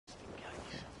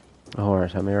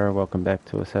Alright, I'm Aero. Welcome back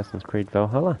to Assassin's Creed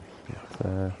Valhalla.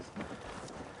 It's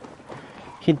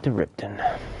Hint to Ripton.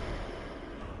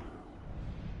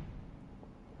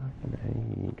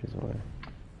 Fucking ages away.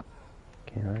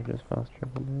 Can I just fast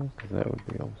travel there? Because that would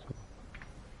be awesome.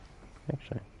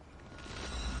 Actually.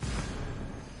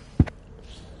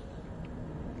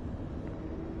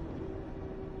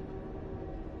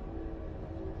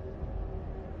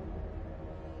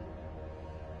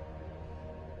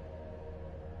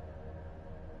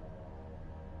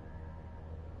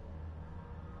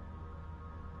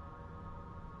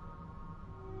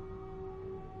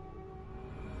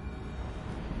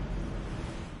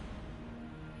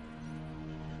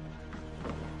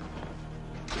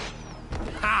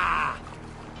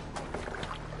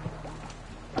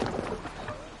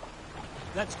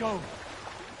 Let's go.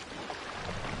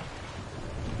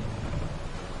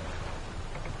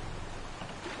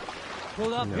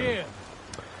 Pull up here.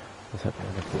 Let's have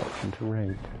another option to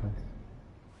raid.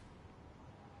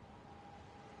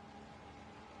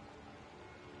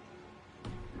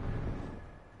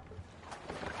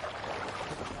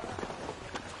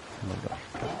 Oh my gosh.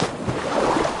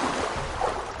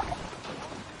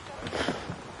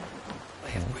 I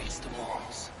have reached the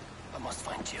walls. I must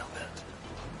find Gilbert.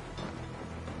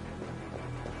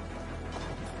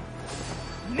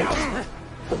 No!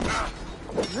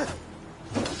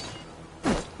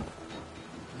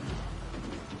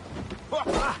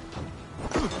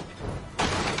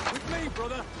 With me,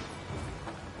 brother.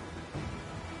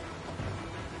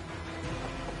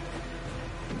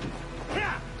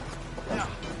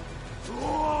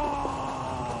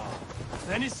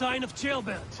 Any sign of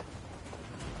Gilbert?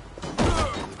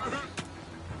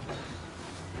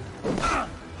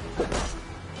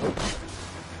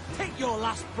 Take your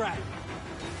last breath.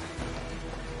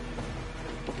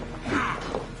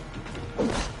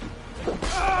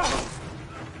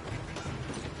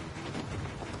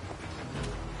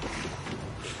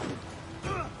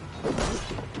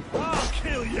 I'll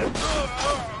kill you.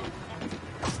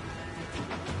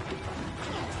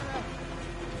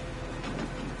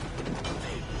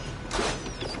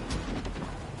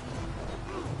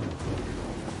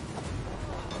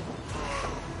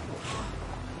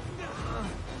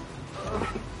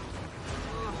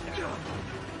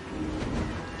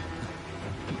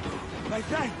 My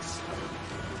thanks.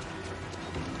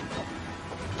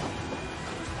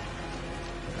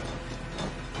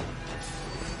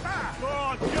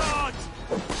 Oh, God!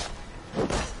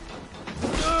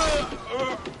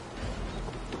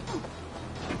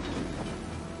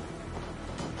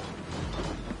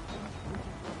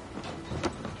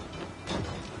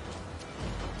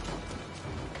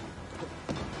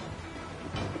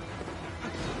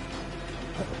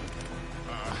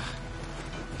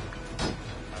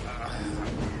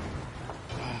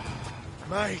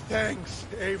 My thanks,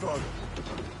 Avon.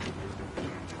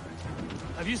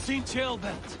 Have you seen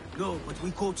Gilbert? No, but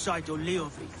we caught sight of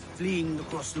Leovic fleeing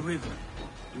across the river.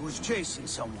 He was chasing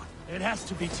someone. It has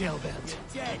to be Gilbert.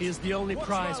 He is the only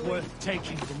prize worth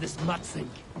taking in this mudsink.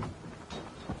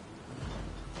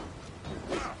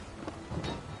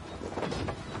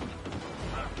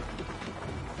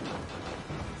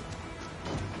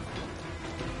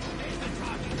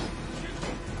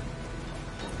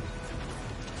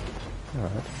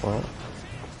 Alright, well.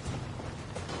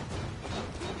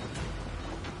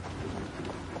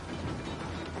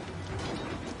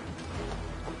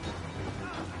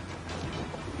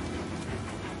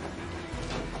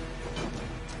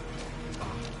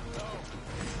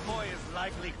 Boy is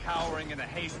likely cowering in a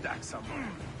haystack somewhere.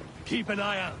 Keep an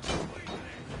eye out.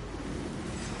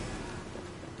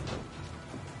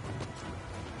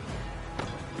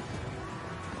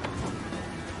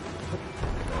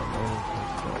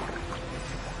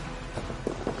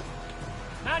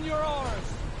 Man your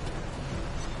oars!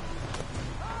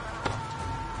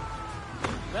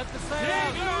 Let the sail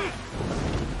out!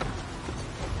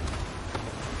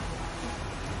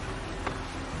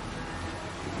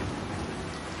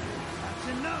 That's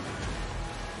enough!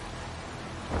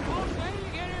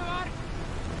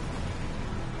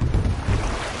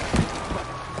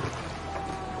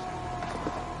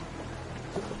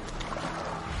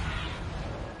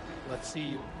 Let's see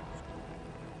you.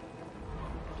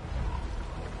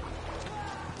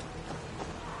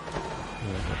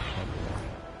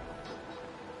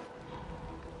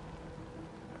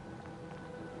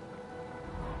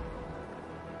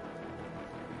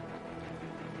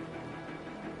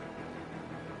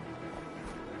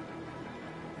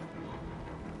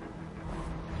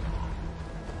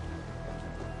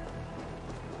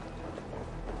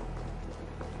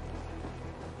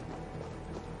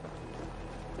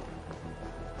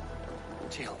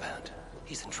 Jailbound.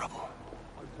 He's in trouble.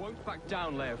 I won't back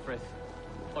down, Leofrith.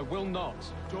 I will not.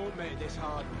 Don't make this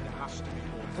hard when it has to be.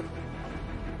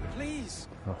 Please,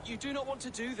 you do not want to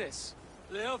do this.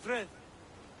 Leofrith,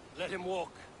 let him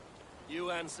walk.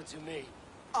 You answer to me.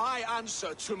 I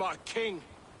answer to my king.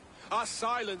 I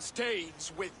silence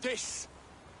Danes with this.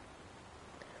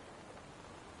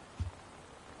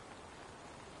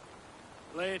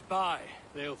 Lay it by,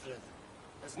 Leofrith.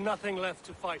 There's nothing left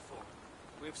to fight for.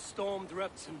 We've stormed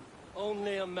Repton.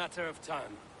 Only a matter of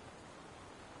time.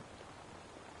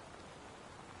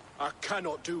 I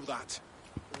cannot do that.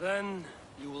 Then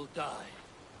you will die.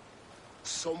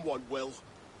 Someone will.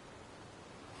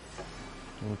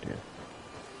 Oh dear.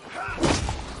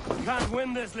 You can't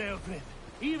win this, Leofrith.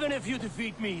 Even if you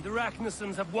defeat me, the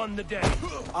Ragnarsons have won the day.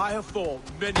 I have fought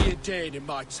many a Dane in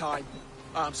my time.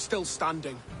 I'm still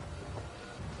standing.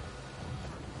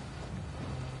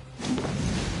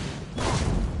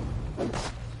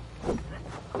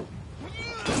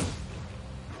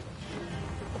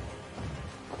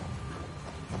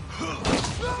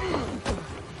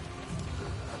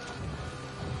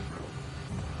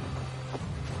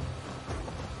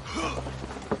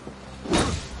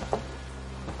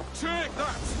 Take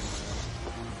that!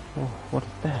 Oh, what is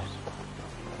that?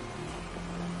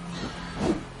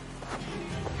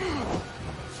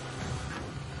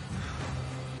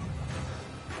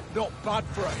 Not bad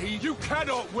for a heat. You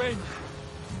cannot win!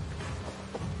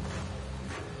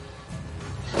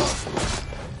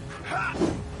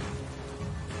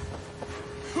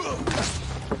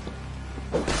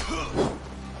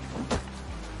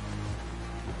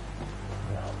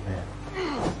 Oh man.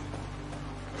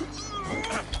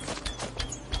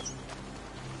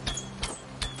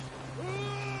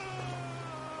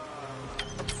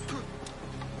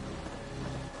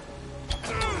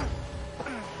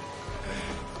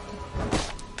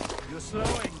 You're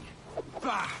slowing.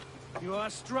 Bah! You are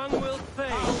strong-willed thing.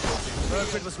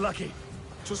 Burford was lucky.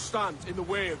 To stand in the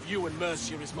way of you and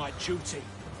Mercia is my duty.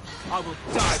 I will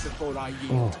die before I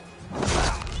yield.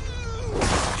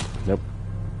 Nope.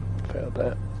 Failed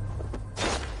that.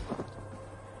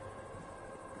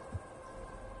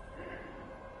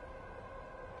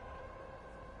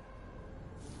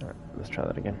 Alright, let's try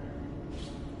that again.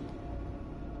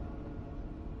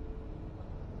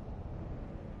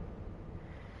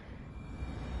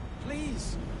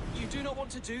 Please, you do not want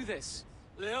to do this.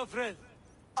 Leofrith,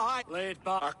 I lay it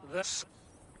back. This.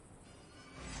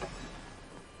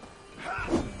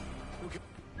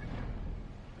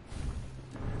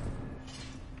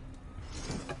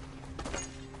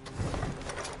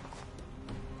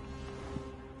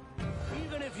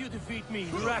 Even if you defeat me,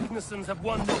 the Ragnarsons have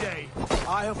won the day.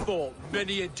 I have fought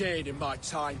many a Dane in my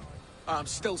time. I'm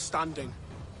still standing.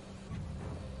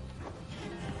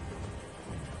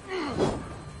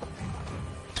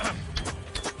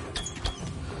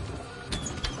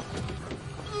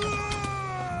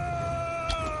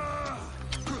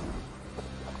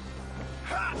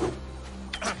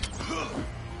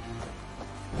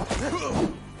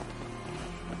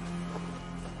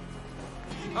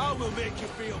 I will make you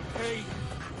feel pain.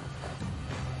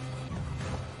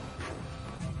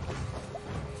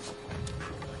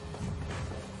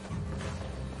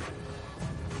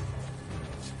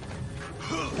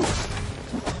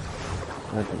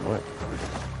 That didn't work.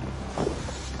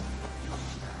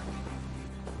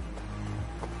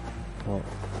 Well,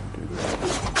 do that.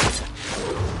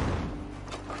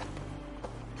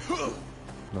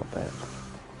 Not bad.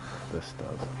 This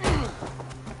does.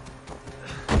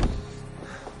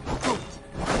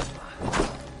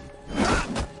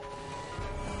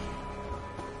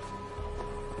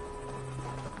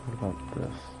 What about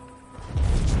this?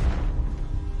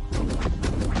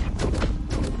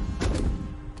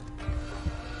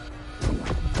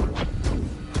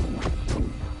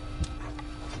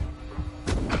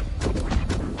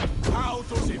 How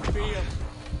does it feel?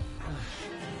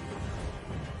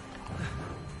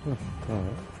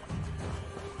 Alright.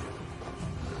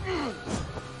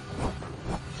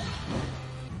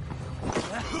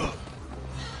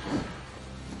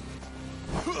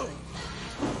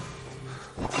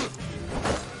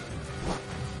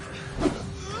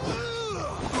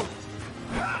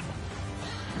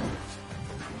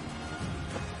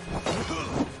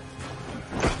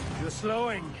 You're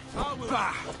slowing.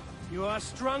 Bah! You are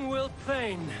strong-willed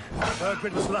thane.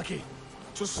 Burford was lucky.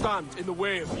 To stand in the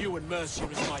way of you and Mercia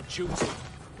is my duty.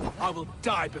 I will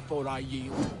die before I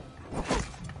yield.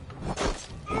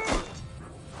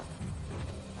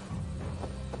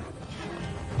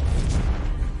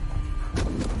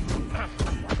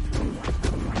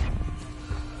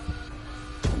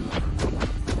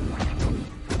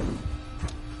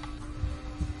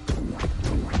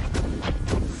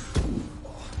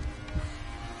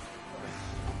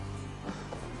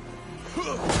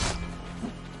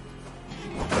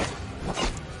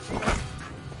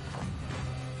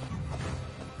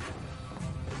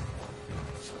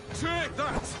 Take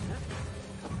that!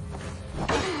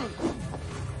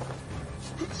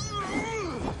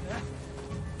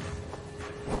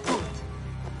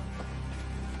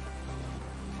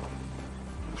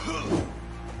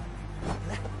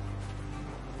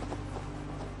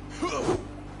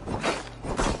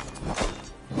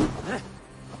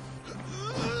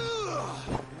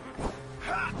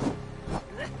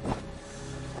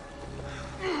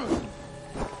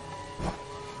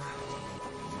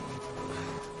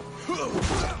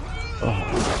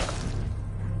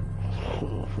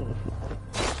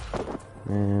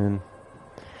 Man.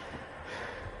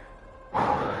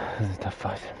 This is a tough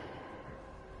fight.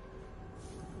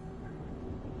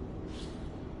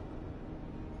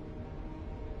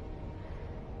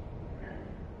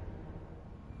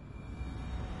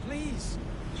 Please,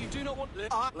 you do not want...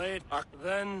 Lay it back,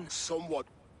 then... Somewhat.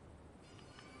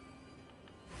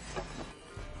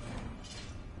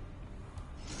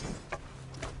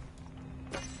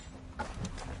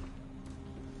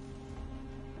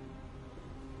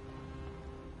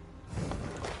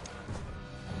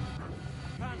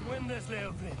 Can't win this,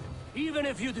 Leofrid. Even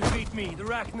if you defeat me, the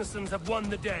Ragnarsons have won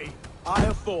the day. I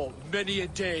have fought many a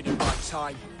day in my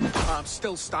time. I'm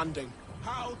still standing.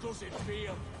 How does it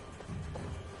feel?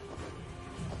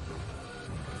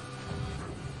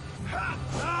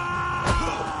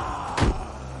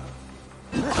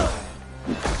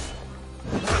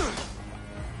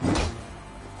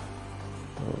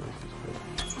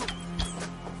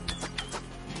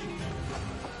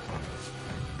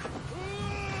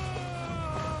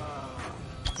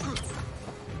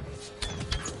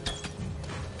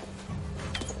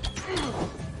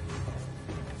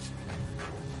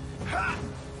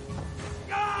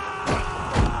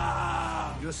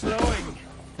 You're slowing.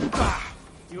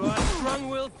 You are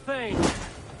strong-willed thane.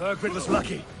 Bergrid was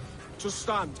lucky. To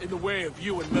stand in the way of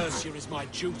you and Mercia is my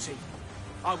duty.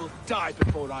 I will die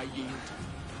before I yield.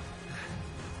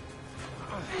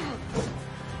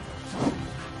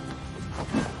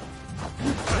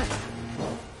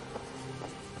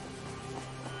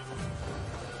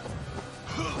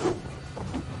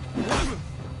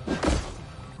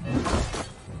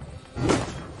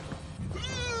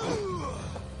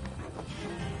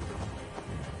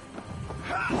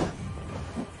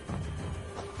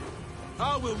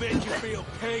 I will make you feel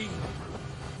pain.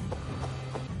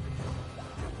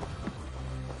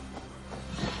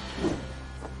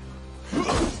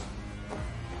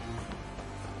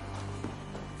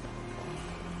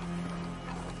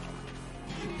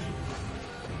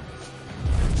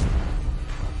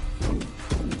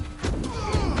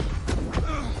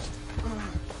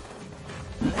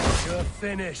 You're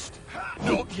finished.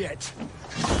 Not yet.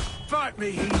 Fight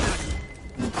me, heathen.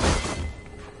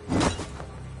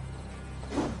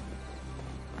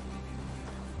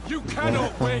 You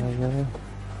cannot win.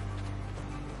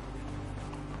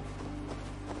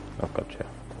 Oh, gotcha.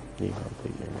 You can't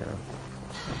beat me now.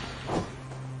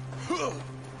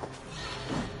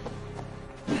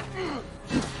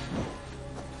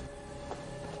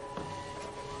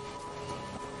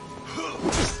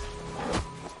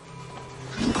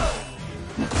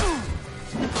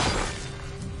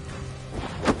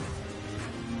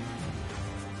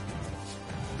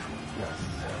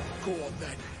 Go on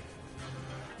then.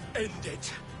 End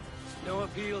it. No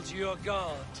appeal to your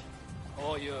god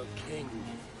or your king.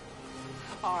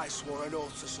 I swore an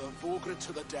oath to serve Valhalla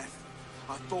to the death.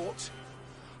 I fought.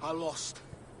 I lost.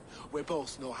 We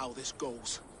both know how this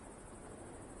goes.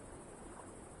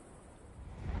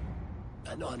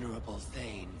 An honorable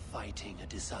thane fighting a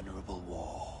dishonorable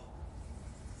war.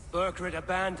 Bergrid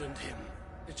abandoned him,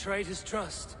 betrayed his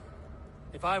trust.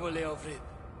 If I were Leofrid,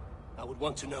 I would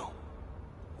want to know.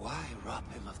 Why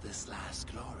rob him of this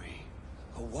last glory?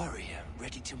 A warrior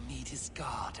ready to meet his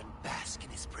god and bask in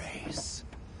his praise.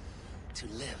 To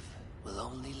live will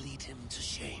only lead him to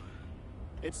shame.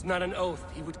 It's not an oath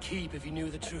he would keep if he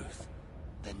knew the truth.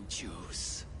 Then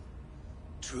choose.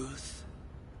 Truth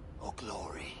or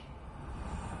glory.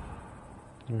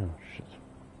 Oh, shit.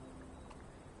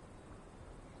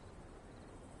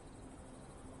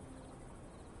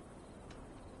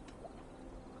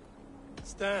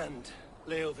 Stand,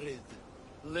 Leofrid.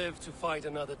 Live to fight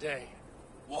another day.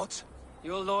 What?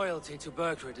 Your loyalty to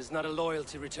Bergrid is not a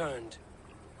loyalty returned.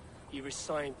 He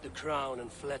resigned the crown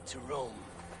and fled to Rome.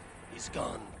 He's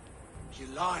gone. You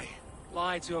lie.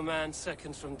 Lie to a man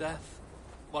seconds from death?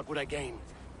 What would I gain?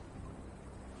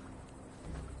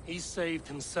 He saved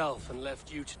himself and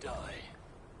left you to die.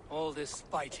 All this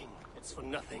fighting, it's for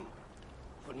nothing.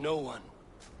 For no one.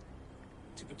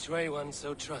 To betray one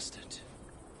so trusted.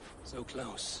 So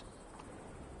close.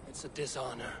 It's a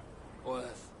dishonor.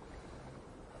 Worth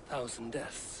 1,000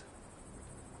 deaths.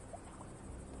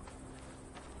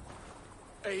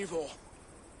 Eivor,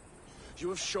 you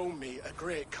have shown me a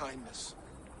great kindness.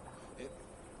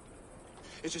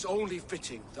 It is only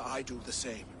fitting that I do the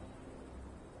same.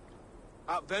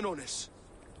 At Venonis,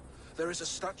 there is a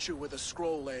statue with a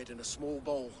scroll laid in a small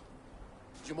bowl.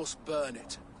 You must burn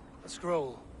it. A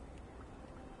scroll.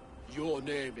 Your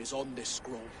name is on this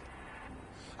scroll.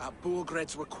 At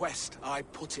Burgred's request, I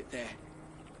put it there.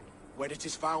 When it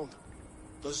is found,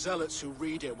 the zealots who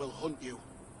read it will hunt you.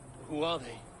 Who are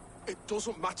they? It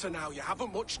doesn't matter now, you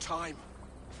haven't much time.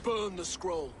 Burn the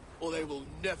scroll, or they will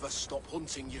never stop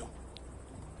hunting you.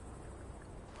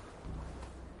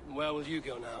 Where will you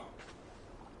go now?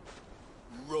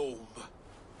 Rome.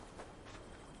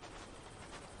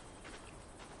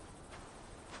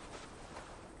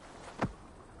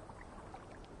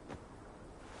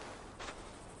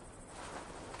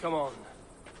 Come on.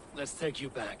 Let's take you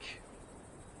back.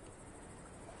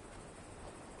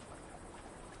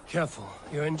 Careful,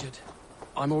 you're injured.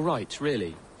 I'm all right,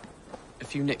 really. A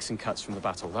few nicks and cuts from the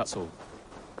battle, that's all.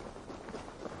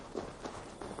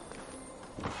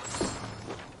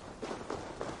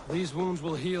 These wounds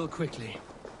will heal quickly.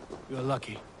 You're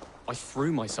lucky. I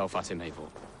threw myself at him, Eivor.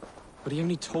 But he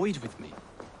only toyed with me.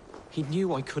 He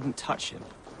knew I couldn't touch him.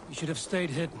 You should have stayed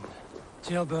hidden.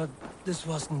 Jailbird, this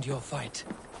wasn't your fight.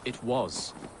 It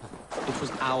was. It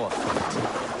was our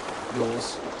fight.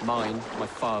 Yours, mine, my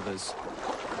father's.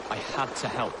 I had to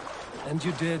help. And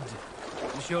you did.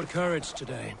 You showed courage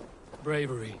today.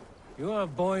 Bravery. You are a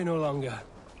boy no longer.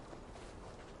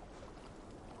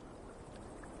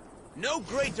 No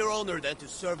greater honor than to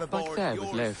serve aboard there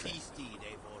your with Leofrith. sea steed,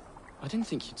 Eivor. I didn't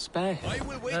think you'd spare him. I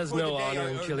will wait There's for the no day honor I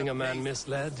in earn killing the a man place.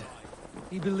 misled.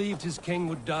 He believed his king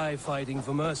would die fighting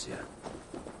for Mercia.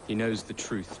 He knows the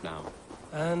truth now.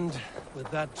 And with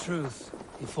that truth,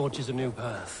 he forges a new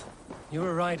path. You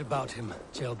were right about him,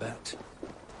 Jailbert.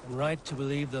 And right to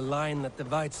believe the line that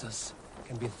divides us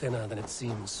can be thinner than it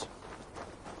seems.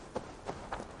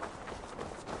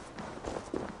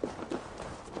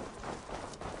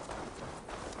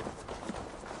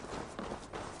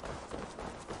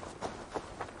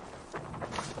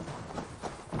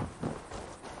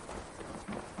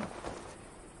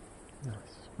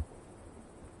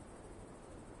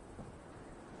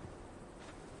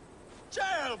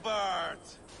 Jailbird!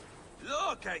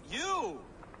 Look at you!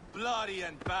 Bloody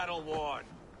and battle-worn.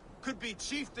 Could be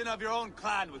chieftain of your own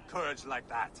clan with courage like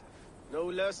that. No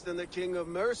less than the king of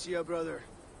Mercia, brother.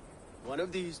 One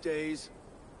of these days.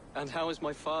 And how is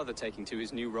my father taking to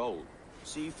his new role?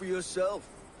 See for yourself.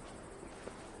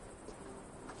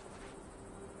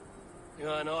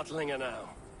 You're an Ortlinger now.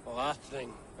 Or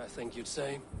Athling, I think you'd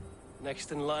say.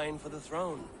 Next in line for the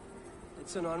throne.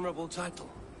 It's an honorable title.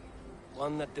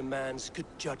 One that demands good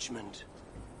judgment.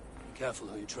 Be careful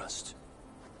who you trust.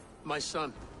 My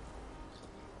son,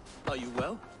 are you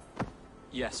well?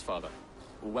 Yes, father.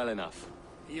 Well enough.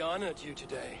 He honored you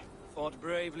today. Fought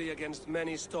bravely against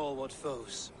many stalwart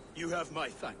foes. You have my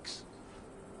thanks.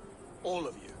 All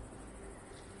of you.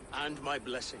 And my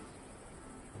blessing.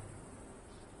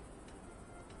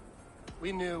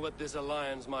 We knew what this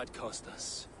alliance might cost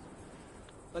us.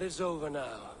 But it's over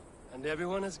now, and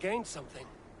everyone has gained something.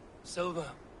 Silver,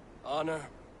 honor,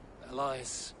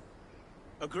 allies.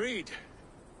 Agreed.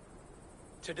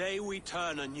 Today we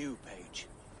turn a new page.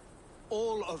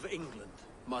 All of England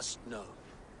must know.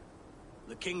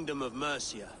 The Kingdom of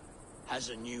Mercia has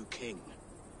a new king.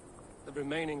 The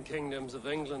remaining kingdoms of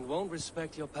England won't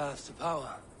respect your path to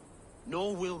power.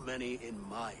 Nor will many in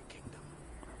my kingdom.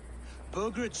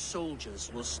 Burgred's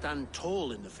soldiers will stand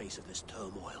tall in the face of this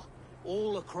turmoil.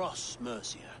 All across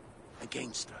Mercia,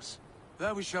 against us.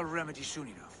 That we shall remedy soon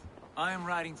enough. I am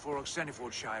riding for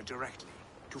Oxenfordshire directly,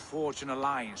 to forge an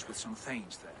alliance with some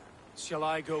thanes there. Shall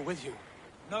I go with you?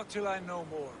 Not till I know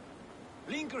more.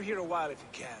 Linger here a while if you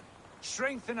can.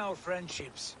 Strengthen our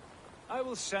friendships. I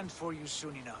will send for you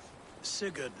soon enough.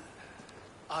 Sigurd,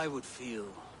 I would feel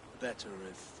better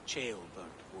if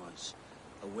Ceolbert was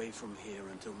away from here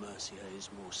until Mercia is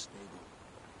more stable.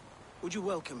 Would you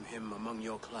welcome him among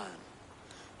your clan?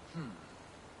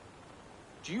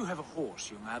 Do you have a horse,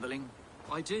 young Atheling?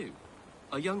 I do.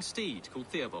 A young steed called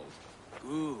Theobald.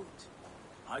 Good.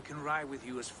 I can ride with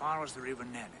you as far as the River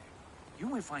Nene. You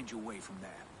may find your way from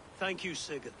there. Thank you,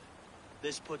 Sigurd.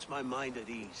 This puts my mind at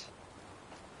ease.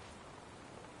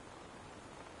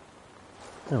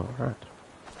 Oh, right.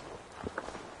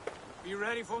 Be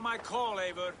ready for my call,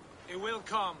 Eivor. It will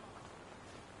come.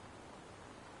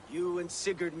 You and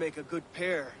Sigurd make a good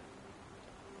pair.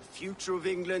 The future of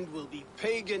England will be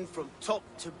pagan from top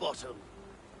to bottom.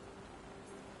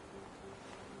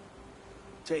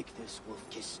 Take this,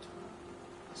 Wolf-Kissed,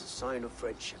 as a sign of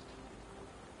friendship.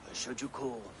 Should you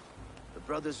call, the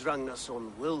brothers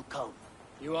Ragnarsson will come.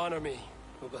 You honor me,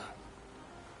 Ubba.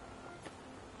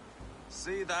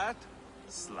 See that?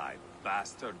 Sly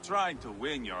bastard trying to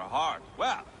win your heart.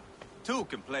 Well, two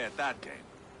can play at that game.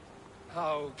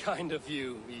 How kind of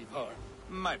you, Ivar.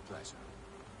 My pleasure.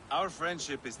 Our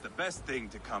friendship is the best thing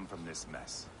to come from this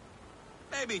mess.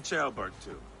 Maybe Ceolbert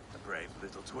too, a brave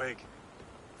little twig.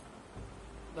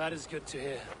 That is good to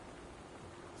hear.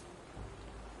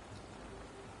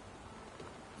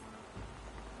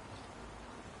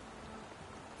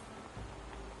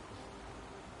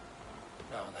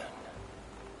 Now then,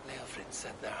 Leofrid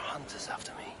said there are hunters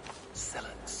after me.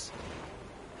 Zealots.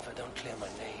 If I don't clear my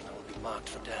name, I will be marked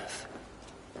for death.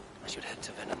 I should head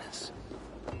to Venenis.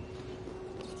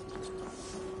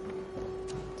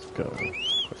 Let's go quickly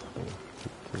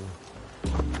to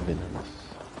Venenis.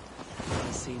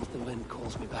 It seems the wind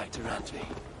calls me back to Randvi.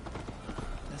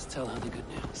 Let's tell her the good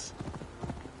news.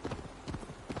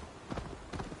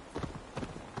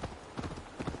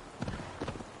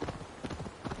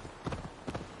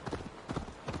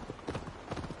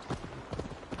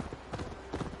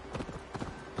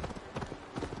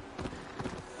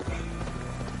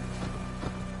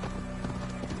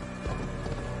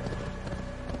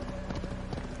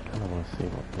 I want to see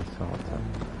what they saw then.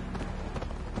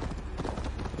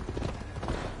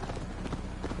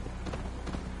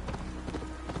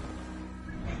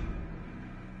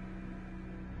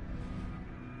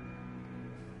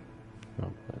 No,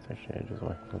 that's actually ages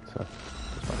away. Let's just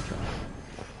watch it.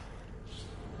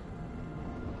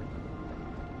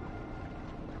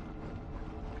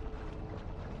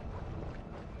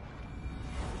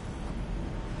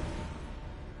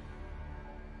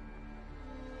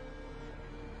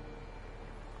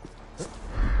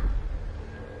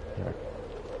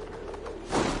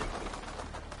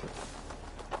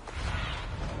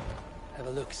 Have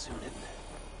a look, Sunan.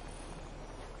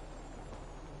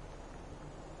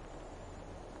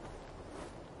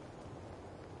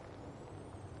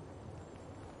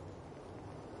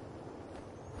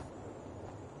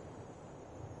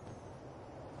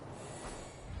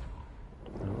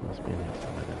 It must be an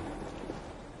outsider.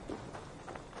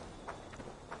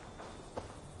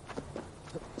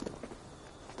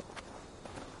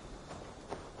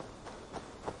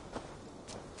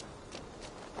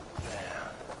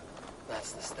 There.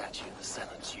 That's the statue the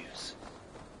Zealots use.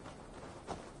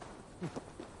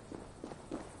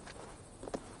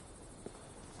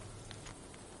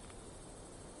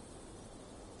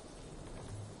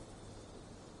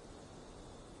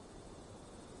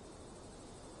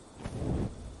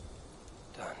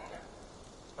 Done.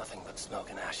 Nothing but smoke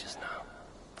and ashes now.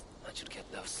 That should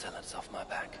get those Zealots off my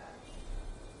back.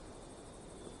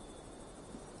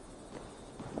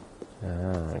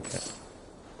 Ah, okay. So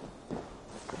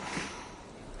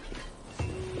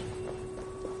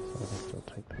I'll still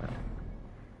take them out.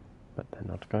 But they're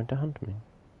not going to hunt me.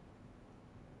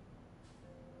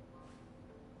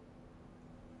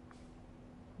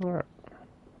 Alright.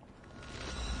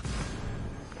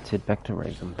 Let's head back to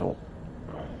Raventhorpe.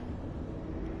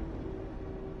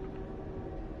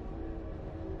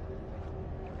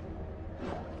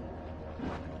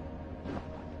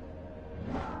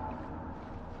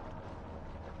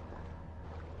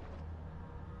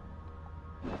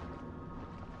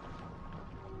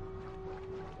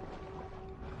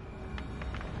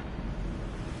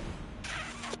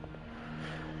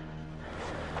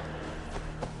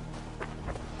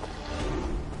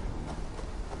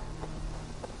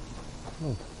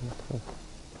 Oh, that's cool.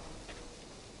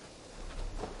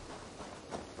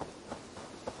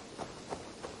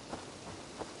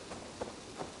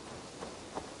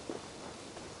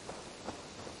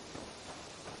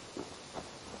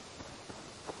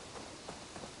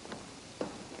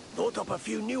 Thought up a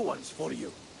few new ones for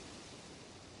you.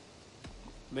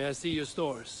 May I see your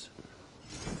stores?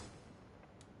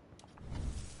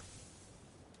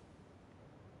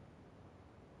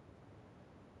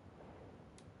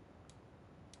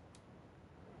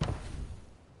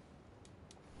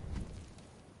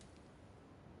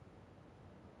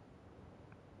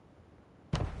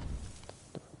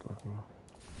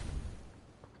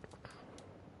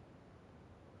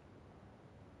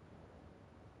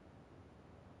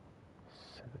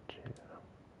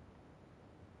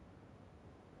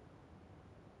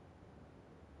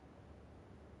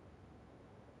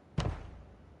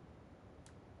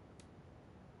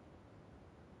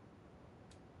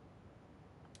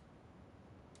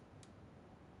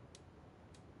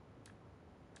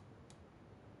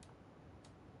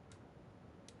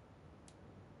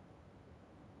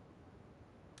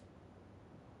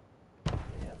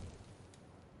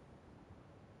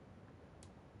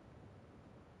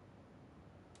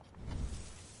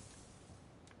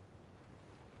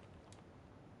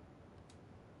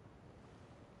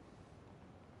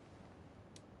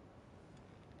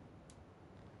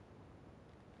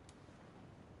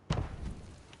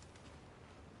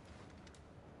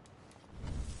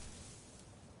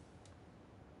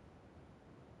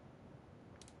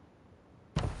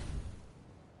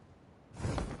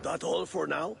 That all for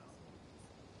now?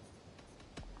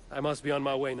 I must be on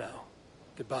my way now.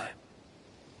 Goodbye.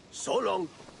 So long.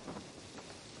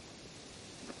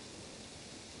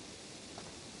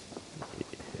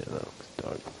 Yeah, that looks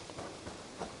dope.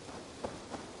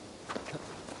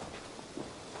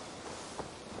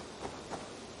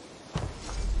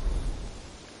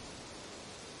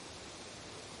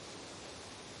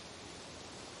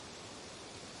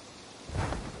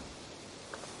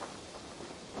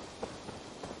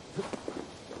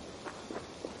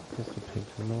 There's the pigs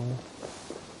in the way.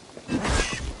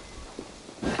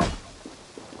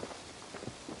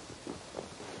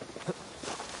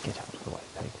 Get out of the way,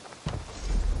 pig.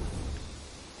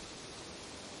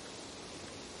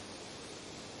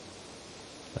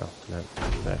 Oh, no,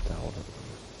 I have to hold it.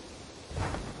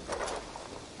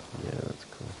 Yeah, that's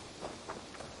cool.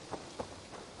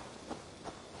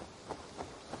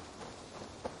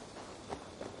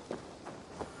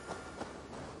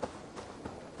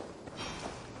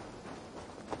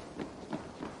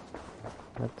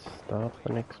 Let's start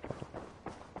the next one.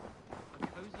 A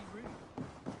cozy room.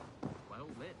 Well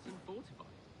lit and fortified.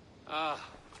 Ah,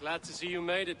 glad to see you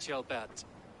made it, Chelbat.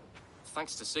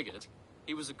 Thanks to Sigurd.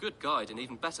 He was a good guide and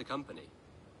even better company.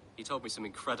 He told me some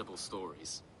incredible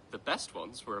stories. The best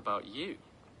ones were about you.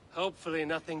 Hopefully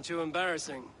nothing too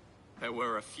embarrassing. There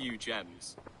were a few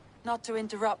gems. Not to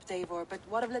interrupt, Eivor, but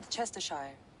what of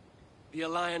Leicestershire? The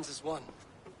Alliance is one.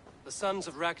 The sons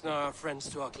of Ragnar are friends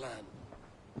to our clan.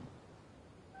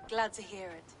 Glad to hear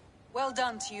it. Well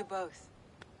done to you both.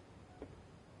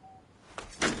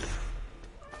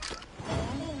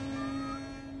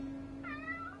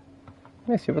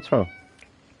 Missy, what's wrong?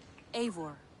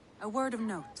 Eivor, a word of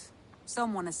note.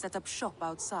 Someone has set up shop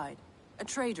outside. A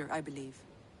trader, I believe.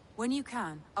 When you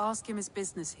can, ask him his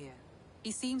business here.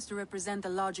 He seems to represent a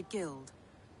larger guild.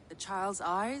 The Child's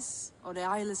Eyes, or the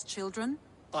Eyeless Children?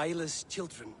 Eyeless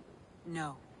children.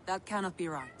 No, that cannot be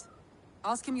right.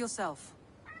 Ask him yourself.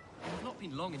 You've not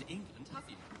been long in England, have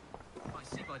you? I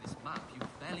see by this map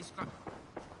you've barely scratched.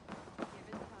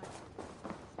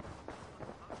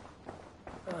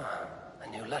 A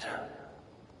new letter.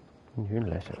 New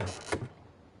letter.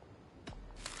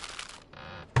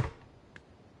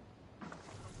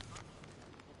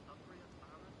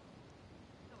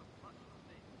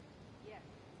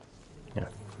 Yeah,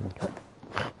 okay.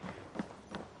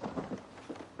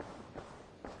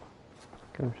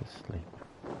 Go to sleep.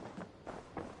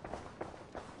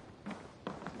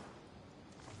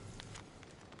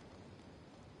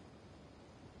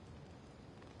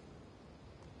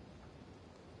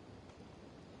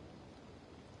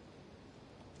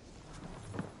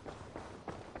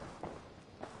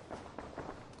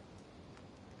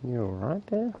 You alright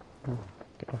there? Oh,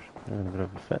 gosh, I'm in a bit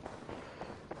of a fit.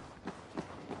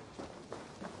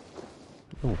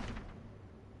 Oh.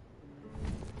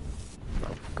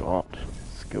 I've got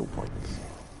skill points.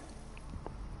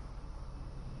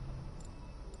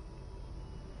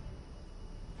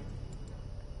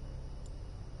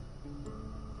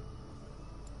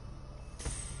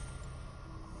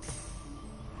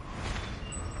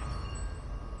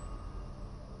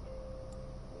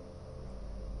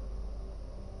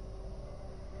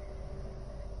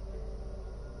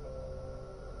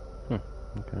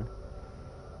 Okay.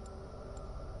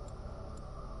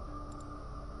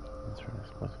 That's an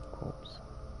explosive corpse.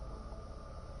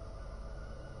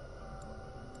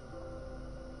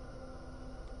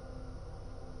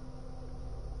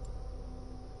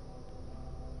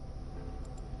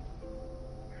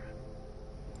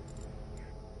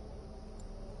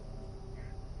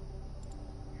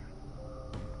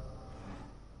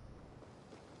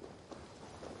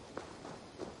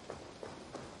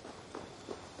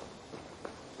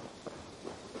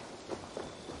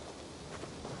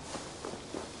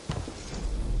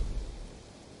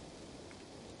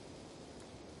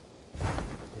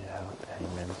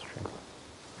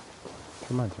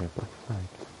 Reminds me of Black Flag.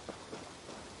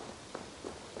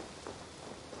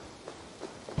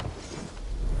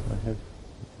 I have...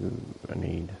 Ooh, I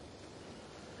need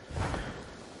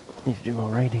to do more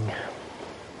raiding.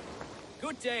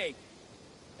 Good day.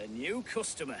 A new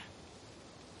customer.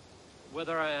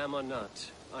 Whether I am or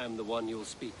not, I am the one you'll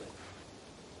speak with.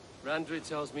 Randri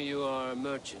tells me you are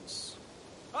merchants.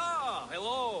 Ah,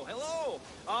 hello, hello.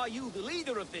 Are you the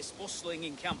leader of this bustling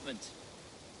encampment?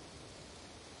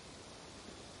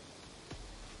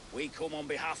 We come on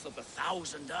behalf of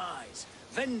 1,000 Eyes,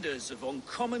 vendors of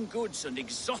uncommon goods and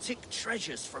exotic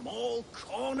treasures from all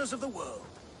corners of the world.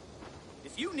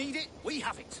 If you need it, we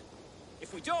have it.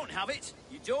 If we don't have it,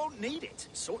 you don't need it.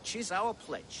 Such is our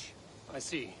pledge. I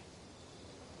see.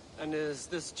 And is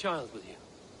this child with you?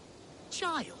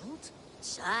 Child?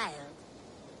 Child?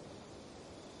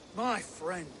 My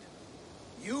friend,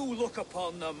 you look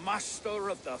upon the Master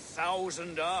of the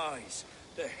Thousand Eyes,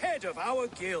 the head of our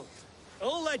guild, a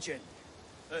legend,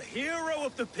 a hero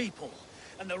of the people,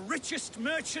 and the richest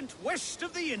merchant west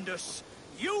of the Indus.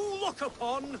 You look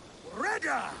upon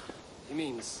Reda! He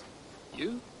means...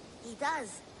 you? He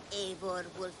does, Eivor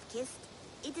Wolf-Kissed.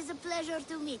 It is a pleasure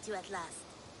to meet you at last.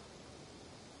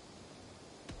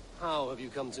 How have you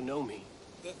come to know me?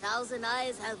 The Thousand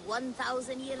Eyes have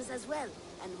 1,000 years as well,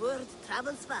 and word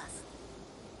travels fast.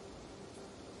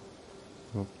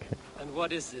 Okay. And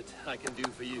what is it I can do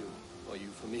for you, or you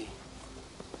for me?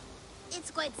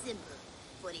 It's quite simple.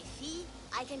 For a fee,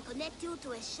 I can connect you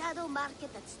to a shadow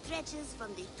market that stretches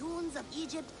from the dunes of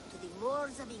Egypt to the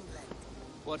moors of England.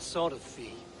 What sort of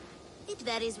fee? It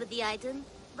varies with the item,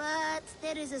 but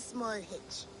there is a small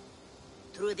hitch.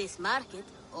 Through this market,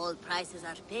 all prices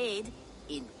are paid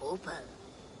in opal.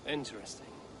 Interesting.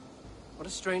 What a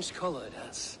strange color it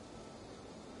has.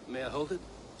 May I hold it?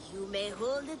 You may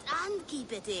hold it and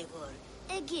keep it, Eivor.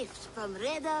 A gift from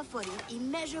Reda for your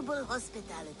immeasurable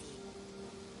hospitality.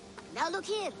 Now look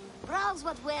here. Browse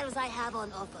what wares I have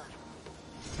on offer.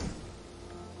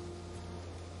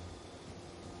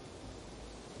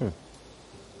 I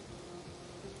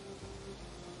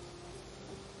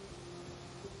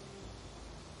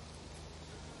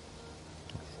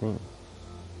see.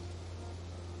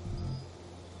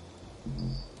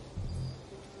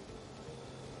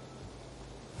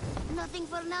 Nothing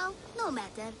for now? No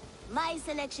matter. My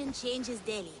selection changes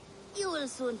daily. You will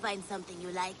soon find something you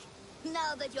like.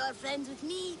 Now that you are friends with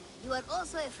me, you are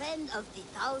also a friend of the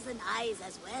Thousand Eyes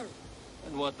as well.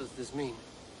 And what does this mean?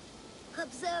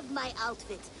 Observe my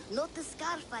outfit, not the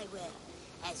scarf I wear.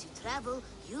 As you travel,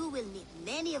 you will meet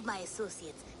many of my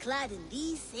associates, clad in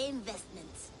these same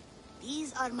vestments.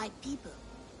 These are my people,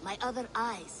 my other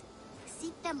eyes.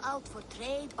 Seek them out for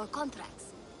trade or contracts.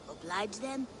 Oblige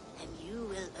them, and you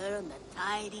will earn a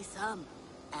tidy sum.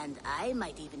 And I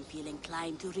might even feel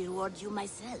inclined to reward you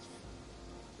myself.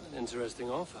 An interesting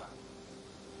offer.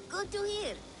 Good to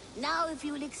hear. Now, if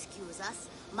you will excuse us,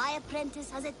 my apprentice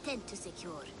has a tent to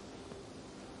secure.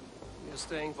 You're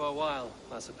staying for a while,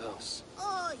 I suppose.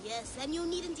 Oh, yes, and you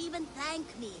needn't even thank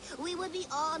me. We would be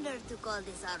honored to call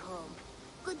this our home.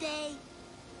 Good day.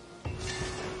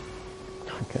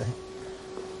 Okay.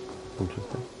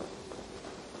 Interesting.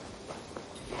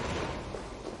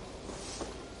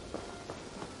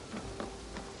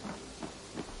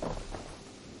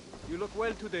 You look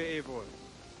well today, Eivor.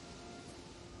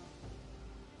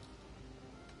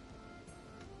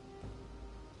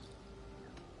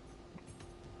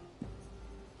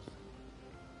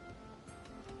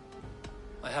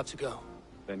 I have to go.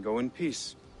 Then go in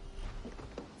peace.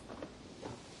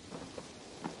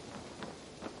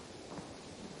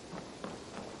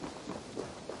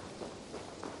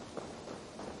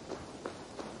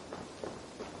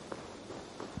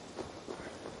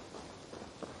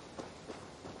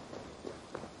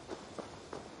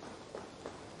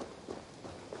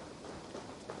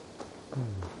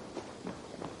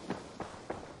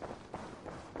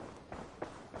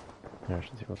 Yeah, I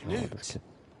should see what's wrong with this kid.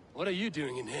 What are you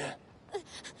doing in here?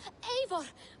 Eivor,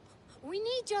 we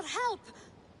need your help.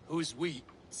 Who's we?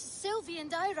 Sylvie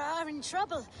and Ira are in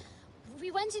trouble.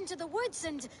 We went into the woods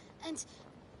and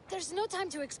there's no time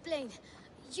to explain.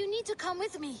 You need to come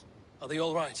with me. Are they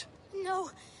all right? No,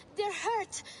 they're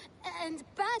hurt, and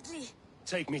badly.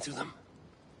 Take me to them.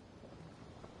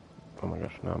 Oh my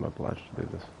gosh, now I'm obliged to do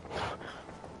this.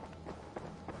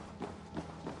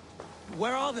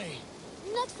 Where are they?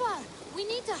 Not far. We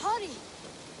need to hurry.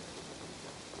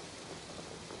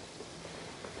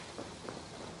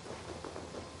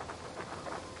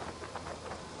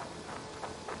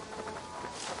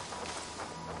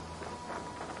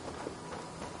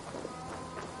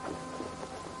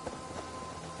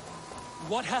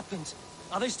 What happened?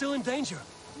 Are they still in danger?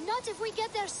 Not if we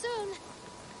get there soon.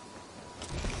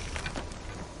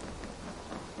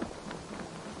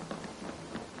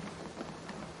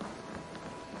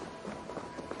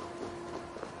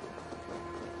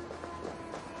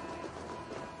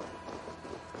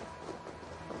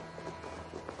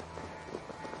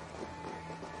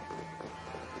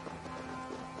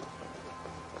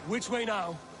 Which way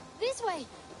now? This way.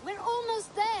 We're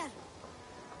almost there.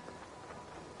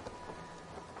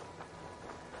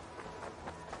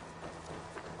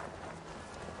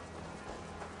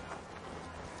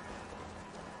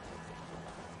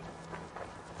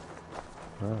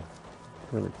 Oh,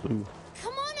 really blue.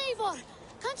 Come on, Eivor!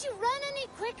 Can't you run any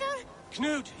quicker?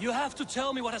 Knut, you have to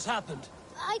tell me what has happened.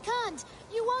 I can't.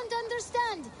 You won't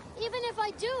understand. Even if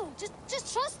I do,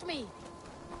 just trust me.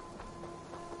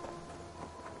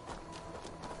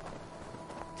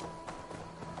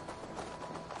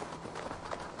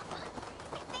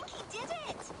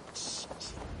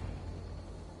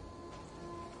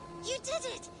 did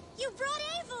it! You brought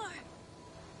Eivor!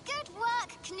 Good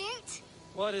work, Knut!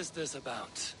 What is this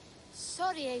about?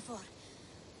 Sorry, Eivor.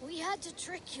 We had to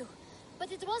trick you.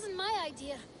 But it wasn't my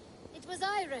idea. It was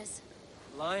Iris.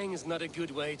 Lying is not a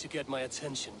good way to get my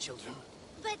attention, children.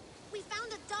 But we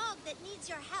found a dog that needs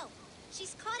your help.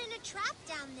 She's caught in a trap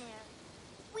down there.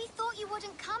 We thought you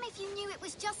wouldn't come if you knew it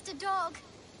was just a dog.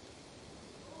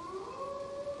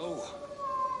 Oh,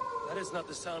 that is not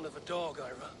the sound of a dog,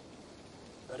 Ira.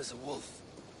 That is a wolf.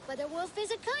 But a wolf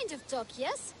is a kind of dog,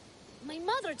 yes? My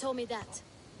mother told me that.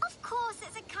 Of course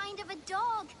it's a kind of a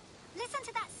dog. Listen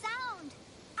to that sound.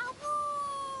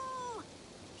 Ow!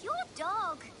 Pure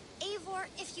dog. Eivor,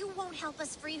 if you won't help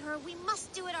us free her, we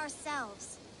must do it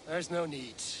ourselves. There's no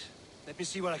need. Let me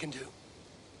see what I can do.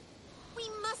 We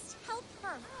must help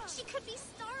her. She could be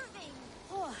starving.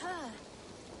 Poor her.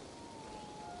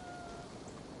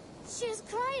 She's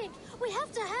crying. We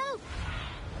have to help.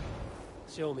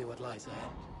 Show me what lies ahead.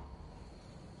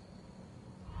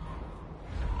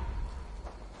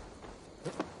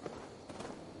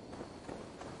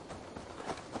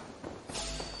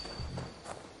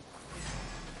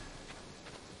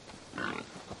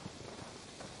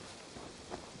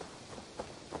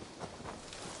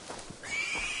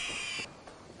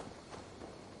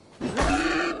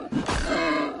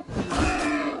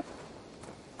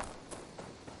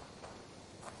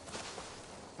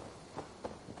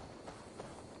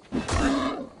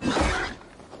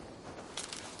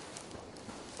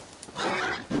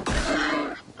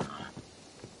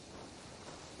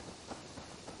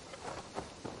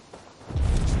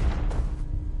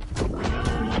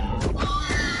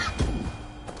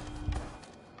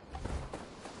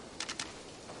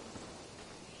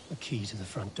 Key to the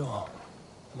front door.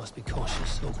 I must be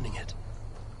cautious opening it.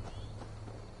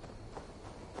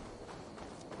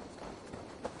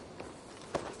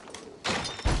 I'll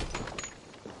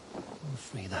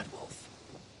free that wolf,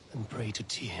 and pray to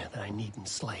Tyr that I needn't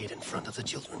slay it in front of the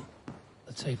children.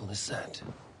 The table is set.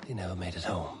 He never made it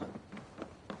home.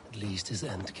 At least his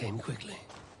end came quickly.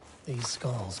 These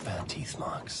skulls bear teeth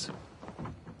marks.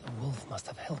 The wolf must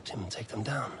have helped him take them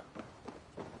down.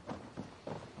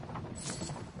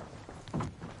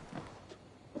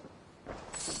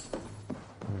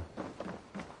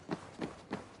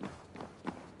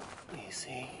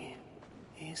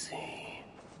 Easy.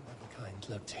 Have a kind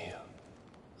look to you,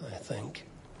 I think.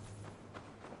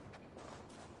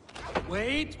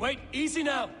 Wait, easy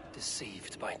now!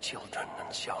 Deceived by children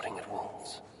and shouting at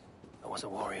wolves. I was a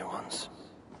warrior once.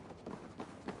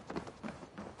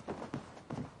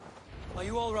 Are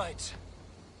you all right?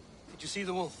 Did you see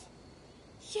the wolf?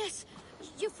 Yes,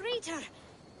 you freed her.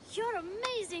 You're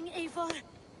amazing, Eivor.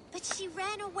 But she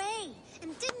ran away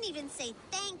and didn't even say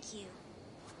thank you.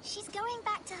 She's going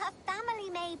back to her family,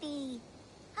 maybe.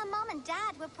 Her mom and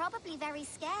dad were probably very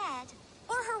scared.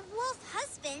 Or her wolf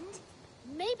husband.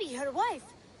 Maybe her wife.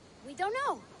 We don't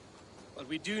know. But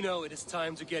we do know it is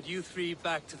time to get you three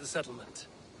back to the settlement,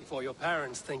 before your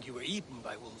parents think you were eaten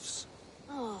by wolves.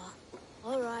 Oh,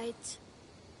 all right.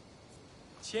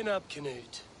 Chin up,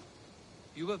 Knut.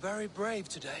 You were very brave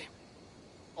today.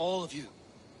 All of you.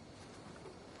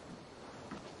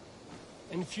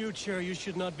 In future, you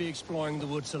should not be exploring the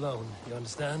woods alone, you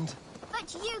understand?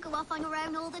 But you go off on your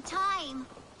own all the time.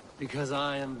 Because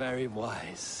I am very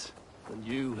wise, and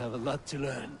you have a lot to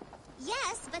learn.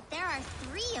 Yes, but there are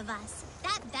 3 of us.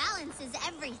 That balances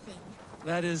everything.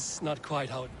 That is not quite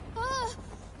how it... Oh,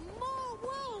 more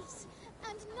wolves!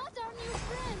 And not our new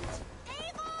friend!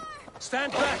 Eivor!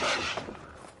 Stand back!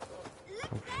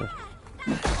 Look there!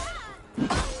 That's her!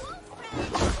 Our wolf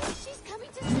friend! She's coming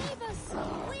to save us!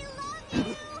 We love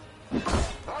you!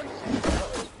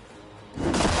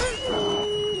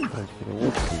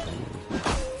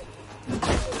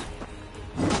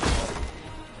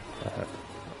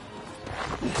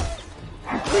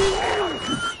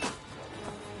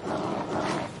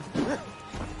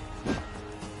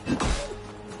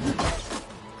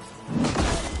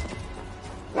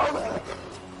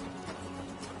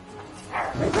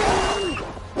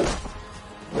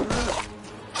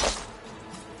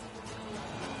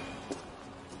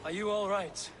 Are you all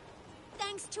right?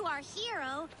 Thanks to our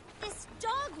hero, this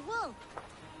dog wolf.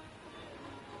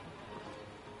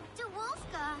 De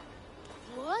Wolfka.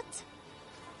 What?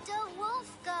 De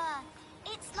Wolfka.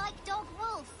 It's like dog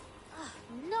wolf.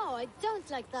 No, I don't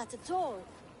like that at all.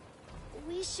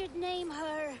 We should name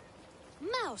her...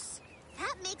 Mouse.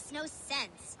 That makes no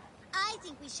sense. I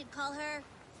think we should call her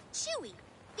Chewy,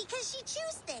 because she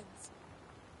chews things.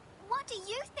 What do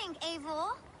you think,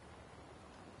 Eivor?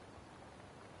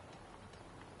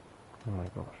 Oh my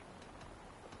gosh.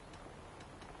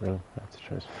 Really? I have to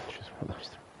choose one of those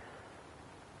 3.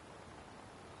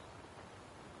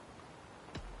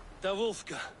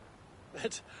 Wolfka.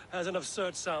 It has an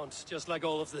absurd sound, just like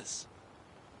all of this.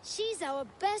 She's our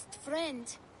best friend.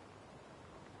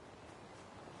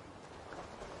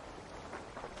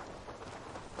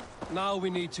 Now we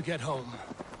need to get home.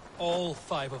 All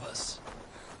 5 of us.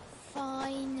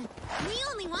 Fine. We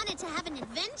only wanted to have an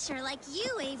adventure like you,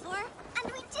 Eivor.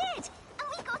 And we did! And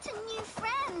we got a new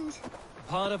friend!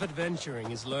 Part of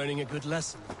adventuring is learning a good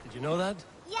lesson. Did you know that?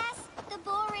 Yes, the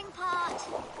boring part.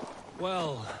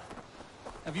 Well,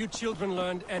 have you children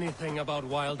learned anything about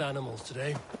wild animals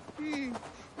today?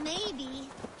 Maybe.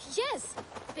 Yes!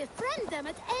 Befriend them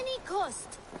at any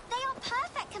cost! They are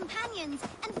perfect companions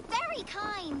and very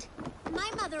kind. My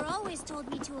mother always told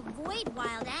me to avoid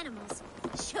wild animals.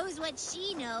 Shows what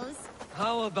she knows.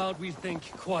 How about we think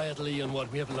quietly on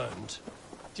what we have learned?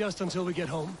 Just until we get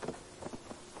home?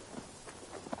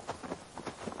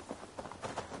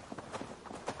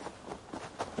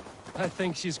 I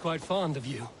think she's quite fond of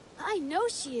you. I know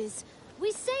she is.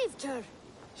 We saved her.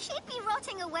 She'd be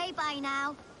rotting away by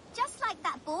now. Just like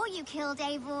that boar you killed,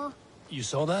 Eivor. You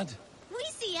saw that? We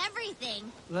see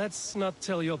everything. Let's not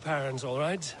tell your parents, all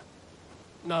right?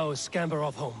 Now scamper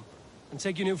off home. And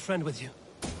take your new friend with you.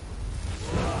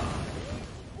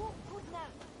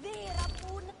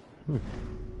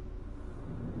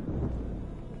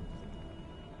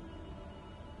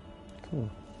 Cool.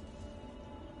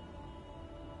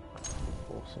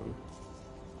 Awesome.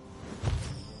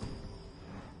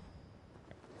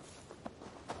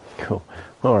 Cool.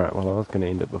 Alright, well I was going to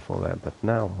end it before that, but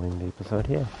now we'll end the episode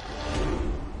here.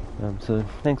 So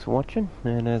thanks for watching,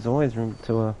 and as always remember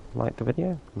to like the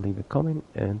video, leave a comment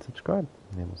and subscribe,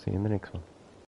 and we'll see you in the next one.